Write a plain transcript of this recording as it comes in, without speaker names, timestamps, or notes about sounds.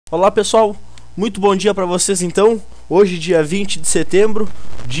Olá pessoal, muito bom dia para vocês então. Hoje dia 20 de setembro,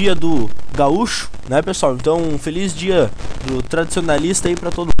 dia do gaúcho, né pessoal? Então um feliz dia do tradicionalista aí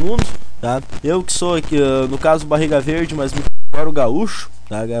para todo mundo, tá? Eu que sou aqui, no caso barriga verde, mas me considero gaúcho,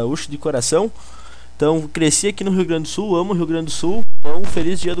 tá? Gaúcho de coração. Então cresci aqui no Rio Grande do Sul, amo o Rio Grande do Sul. Então um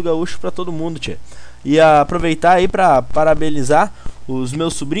feliz dia do gaúcho para todo mundo, tchê. E aproveitar aí para parabenizar os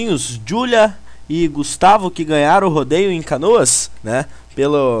meus sobrinhos Júlia e Gustavo, que ganharam o rodeio em Canoas, né?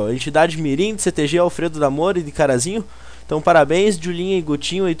 Pela entidade mirim de CTG Alfredo da Moura e de Carazinho. Então parabéns Julinha e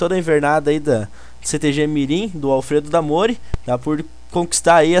Gutinho e toda a invernada aí da CTG mirim do Alfredo da Moura, tá? Por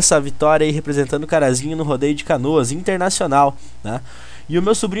conquistar aí essa vitória aí representando o Carazinho no rodeio de Canoas internacional, né? E o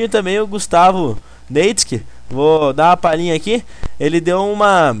meu sobrinho também, o Gustavo Neitsky, vou dar uma palhinha aqui. Ele deu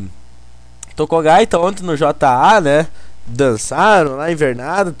uma tocou gaita ontem no JA, né? Dançaram lá,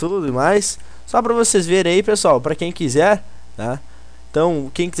 invernada, tudo e mais. Só pra vocês verem aí, pessoal, pra quem quiser, tá?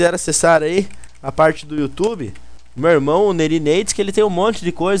 Então, quem quiser acessar aí a parte do YouTube, meu irmão, o Neri, que ele tem um monte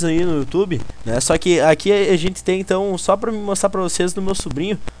de coisa aí no YouTube, né? Só que aqui a gente tem, então, só pra me mostrar pra vocês do meu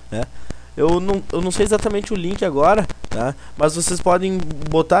sobrinho, né? Eu não sei exatamente o link agora, tá? Mas vocês podem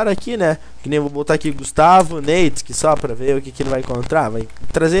botar aqui, né? Que nem eu vou botar aqui Gustavo Neitsky, só pra ver o que ele vai encontrar. Vai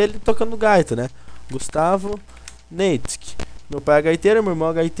trazer ele tocando gaita, né? Gustavo Neitsky. Meu pai é gaiteiro, meu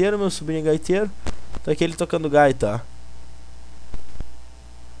irmão é gaiteiro, meu sobrinho é gaiteiro. Tá aqui ele tocando gaita, ó.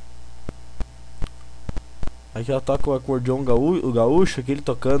 Aqui ela toca o acordeão gaúcho, aqui ele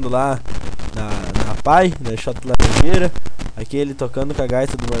tocando lá na Pai, na Chota Laranjeira. Aqui ele tocando com a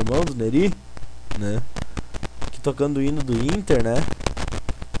gaita do meu irmão, do Neri, né? Aqui tocando o hino do Inter, né?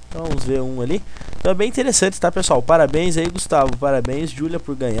 Então vamos ver um ali. Então é bem interessante, tá pessoal? Parabéns aí, Gustavo, parabéns, Júlia,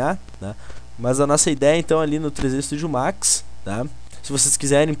 por ganhar, né? Mas a nossa ideia então ali no 3D Studio Max, tá? Se vocês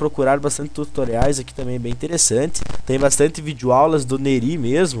quiserem procurar bastante tutoriais aqui também é bem interessante. Tem bastante videoaulas do Neri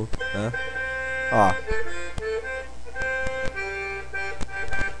mesmo, né? Ó.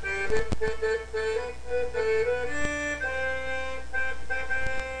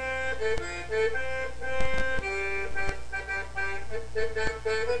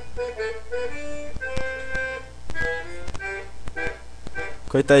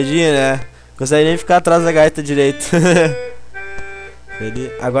 Coitadinho, né? Consegue nem ficar atrás da gaita direito. Ele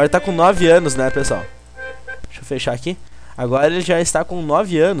agora tá com 9 anos, né, pessoal? Deixa eu fechar aqui. Agora ele já está com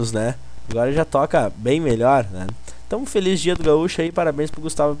 9 anos, né? Agora ele já toca bem melhor, né? Então, feliz dia do gaúcho aí, parabéns pro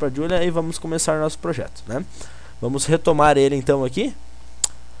Gustavo e pra Júlia. E vamos começar nosso projeto, né? Vamos retomar ele então aqui.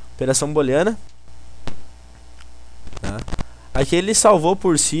 Operação Booleana, tá? Aqui ele salvou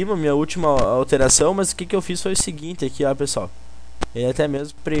por cima minha última alteração, mas o que eu fiz foi o seguinte aqui, ó, pessoal. Ele até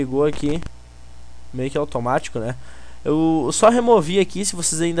mesmo pregou aqui, meio que automático, né? Eu só removi aqui, se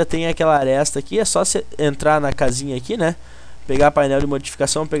vocês ainda tem aquela aresta aqui, é só entrar na casinha aqui, né? Pegar painel de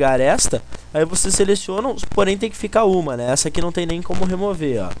modificação, pegar a aresta, aí vocês selecionam, porém tem que ficar uma, né? Essa aqui não tem nem como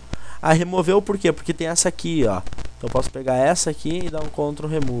remover, ó. Ah, removeu por quê? Porque tem essa aqui, ó. Então eu posso pegar essa aqui e dar um Ctrl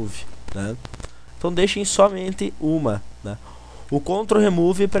Remove, né? Então deixem somente uma, né? O Ctrl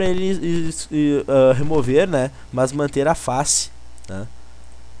Remove para ele remover, né? Mas manter a face, né?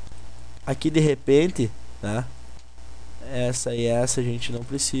 Aqui de repente, né? Essa e essa a gente não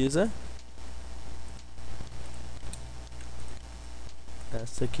precisa.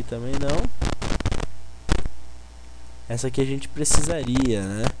 Essa aqui também não. Essa aqui a gente precisaria,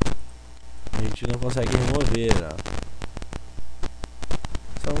 né? A gente não consegue remover, ó.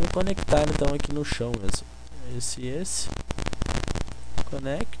 Só vamos conectar então aqui no chão mesmo. Esse.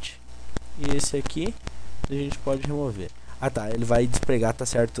 Connect. E esse aqui a gente pode remover. Ah tá, ele vai despregar, tá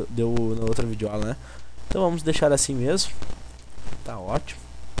certo. Deu na outra videoaula, né? Então vamos deixar assim mesmo. Tá ótimo.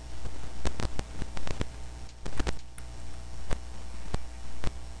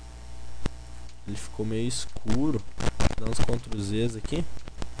 Ele ficou meio escuro. Dá uns Ctrl Zs aqui.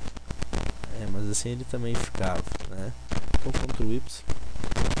 É, mas assim ele também ficava, né? Então Ctrl Y.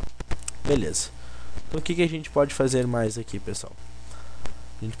 Beleza. Então o que a gente pode fazer mais aqui, pessoal?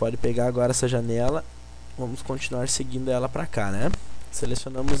 A gente pode pegar agora essa janela. Vamos continuar seguindo ela pra cá, né?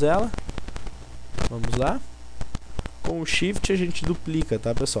 Selecionamos ela. Vamos lá. Com o Shift a gente duplica,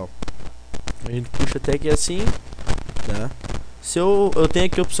 tá, pessoal? A gente puxa até aqui assim, tá? Se eu tenho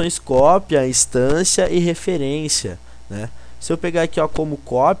aqui opções cópia, instância e referência, né? Se eu pegar aqui, ó, como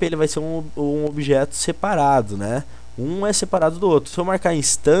cópia, ele vai ser um objeto separado, né? Um é separado do outro. Se eu marcar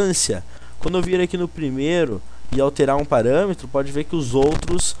instância, quando eu vir aqui no primeiro e alterar um parâmetro, pode ver que os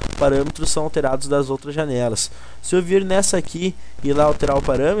outros parâmetros são alterados das outras janelas. Se eu vir nessa aqui e lá alterar o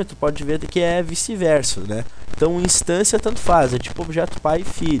parâmetro, pode ver que é vice-versa, né? Então instância tanto faz, é tipo objeto pai e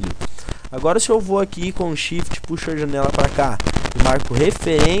filho. Agora se eu vou aqui com Shift, puxo a janela para cá e marco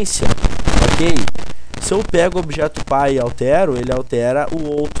referência, ok? Se eu pego o objeto pai e altero, ele altera o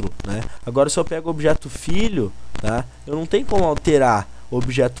outro, né? Agora se eu pego o objeto filho, tá? Eu não tenho como alterar o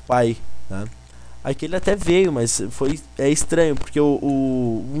objeto pai, tá? Aqui ele até veio, mas é estranho, porque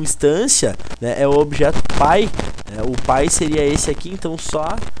o instância, né, é o objeto pai, né? O pai seria esse aqui, então só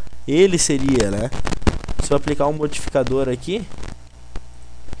ele seria, né? Se eu aplicar um modificador aqui,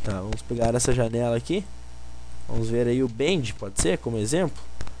 tá, vamos pegar essa janela aqui, vamos ver aí o bend, pode ser, como exemplo,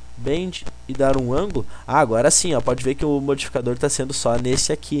 bend e dar um ângulo. Agora sim, ó, pode ver que o modificador está sendo só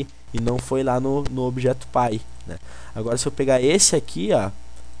nesse aqui, e não foi lá no objeto pai, né? Agora se eu pegar esse aqui, ó,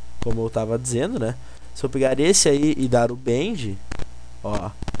 como eu estava dizendo, né? Se eu pegar esse aí e dar o bend, ó,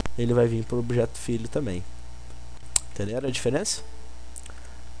 ele vai vir para o objeto filho também. Entenderam a diferença?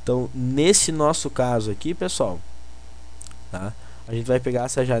 Então, nesse nosso caso aqui, pessoal, tá? A gente vai pegar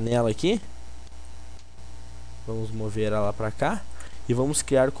essa janela aqui, vamos mover ela para cá e vamos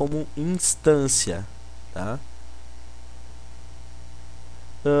criar como instância, tá?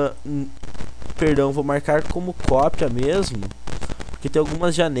 Perdão, vou marcar como cópia mesmo, porque tem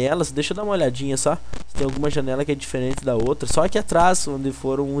algumas janelas, deixa eu dar uma olhadinha só, tem alguma janela que é diferente da outra, só aqui atrás, onde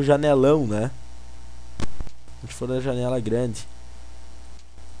for um janelão, né? Onde for a janela grande.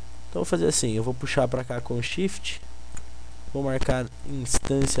 Então vou fazer assim, eu vou puxar para cá com Shift, vou marcar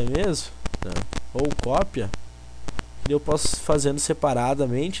instância mesmo, né? Ou cópia, e eu posso fazendo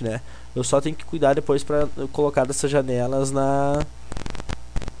separadamente, né? Eu só tenho que cuidar depois para colocar essas janelas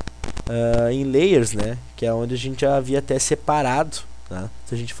em layers, né? Que é onde a gente já havia até separado, tá?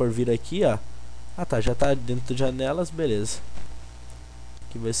 Se a gente for vir aqui, ó, ah tá, já tá dentro de janelas, beleza.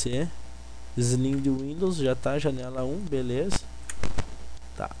 Aqui vai ser Slim de Windows, já tá, janela 1, beleza.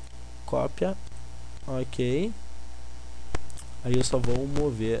 Tá, cópia, ok. Aí eu só vou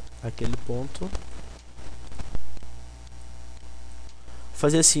mover aquele ponto.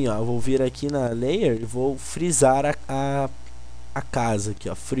 Fazer assim, ó, eu vou vir aqui na layer e vou frisar a casa aqui,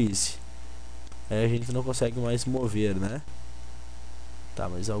 ó, freeze. Aí a gente não consegue mais mover, né? Tá,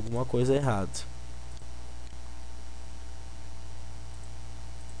 mas alguma coisa é errada.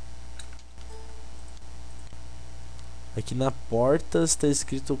 Aqui na porta está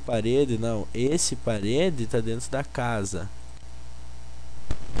escrito parede, não, esse parede está dentro da casa.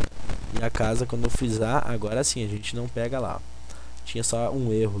 E a casa, quando eu frisar, agora sim, a gente não pega lá. Tinha só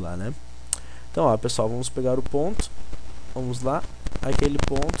um erro lá, né? Então, ó, pessoal, vamos pegar o ponto. Vamos lá, aquele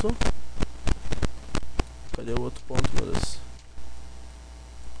ponto. Cadê o outro ponto, meu Deus?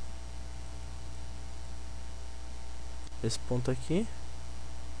 Esse ponto aqui.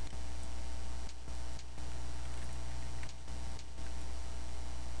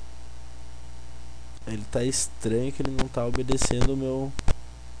 Ele tá estranho que ele não tá obedecendo o meu...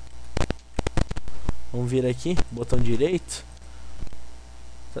 Vamos vir aqui, botão direito.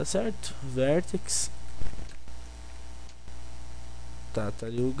 Tá certo, vertex. Tá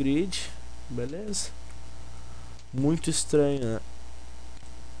ali o grid, beleza. Muito estranho, né?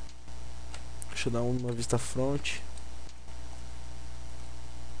 Deixa eu dar uma vista front.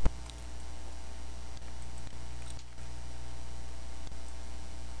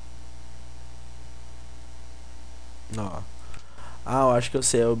 Ó. Ah, eu acho que eu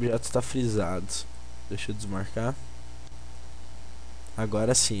sei, o objeto está frisado. Deixa eu desmarcar.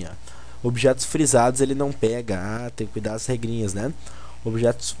 Agora sim, ó. Objetos frisados ele não pega. Ah, tem que cuidar das regrinhas, né?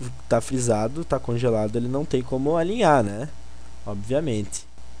 Objeto tá frisado, tá congelado, ele não tem como alinhar, né? Obviamente.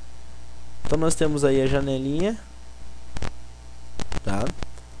 Então nós temos aí a janelinha, tá?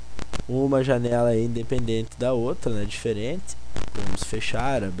 Uma janela aí independente da outra, né? Diferente. Vamos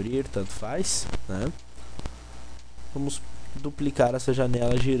fechar, abrir, tanto faz, né? Vamos duplicar essa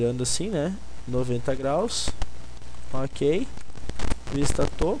janela girando assim, né? 90 graus. Ok. Vista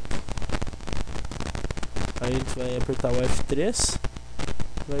topo. Aí a gente vai apertar o F3.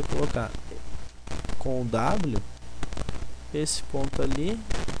 Vai colocar com o W esse ponto ali,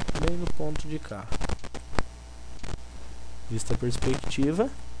 bem no ponto de cá. Vista perspectiva.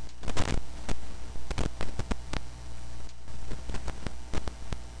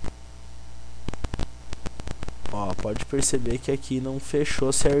 Ó, pode perceber que aqui não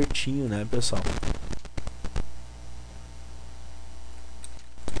fechou certinho, né, pessoal?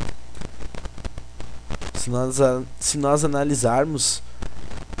 Se nós analisarmos,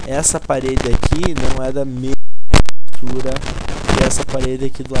 essa parede aqui não é da mesma altura que essa parede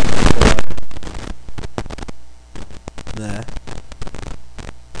aqui do lado de fora, né?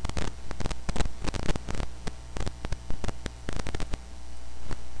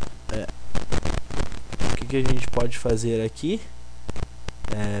 O que a gente pode fazer aqui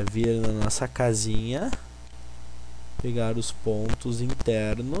vir na nossa casinha, pegar os pontos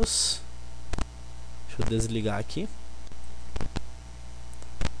internos. Deixa eu desligar aqui.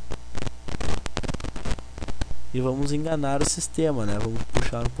 E vamos enganar o sistema, né? Vamos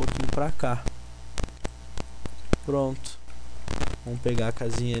puxar um pouquinho pra cá. Pronto. Vamos pegar a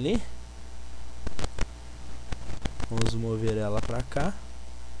casinha ali. Vamos mover ela pra cá.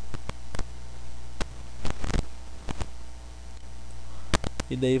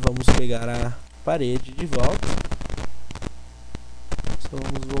 E daí vamos pegar a parede de volta. Só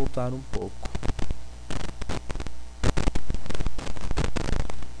vamos voltar um pouco.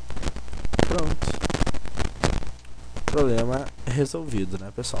 Pronto. Problema resolvido,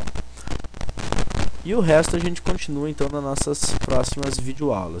 né, pessoal? E o resto a gente continua então nas nossas próximas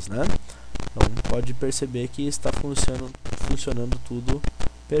videoaulas, né? Então pode perceber que está funcionando tudo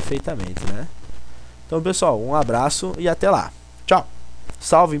perfeitamente, né? Então, pessoal, um abraço e até lá. Tchau!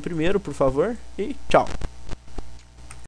 Salvem primeiro, por favor, e tchau!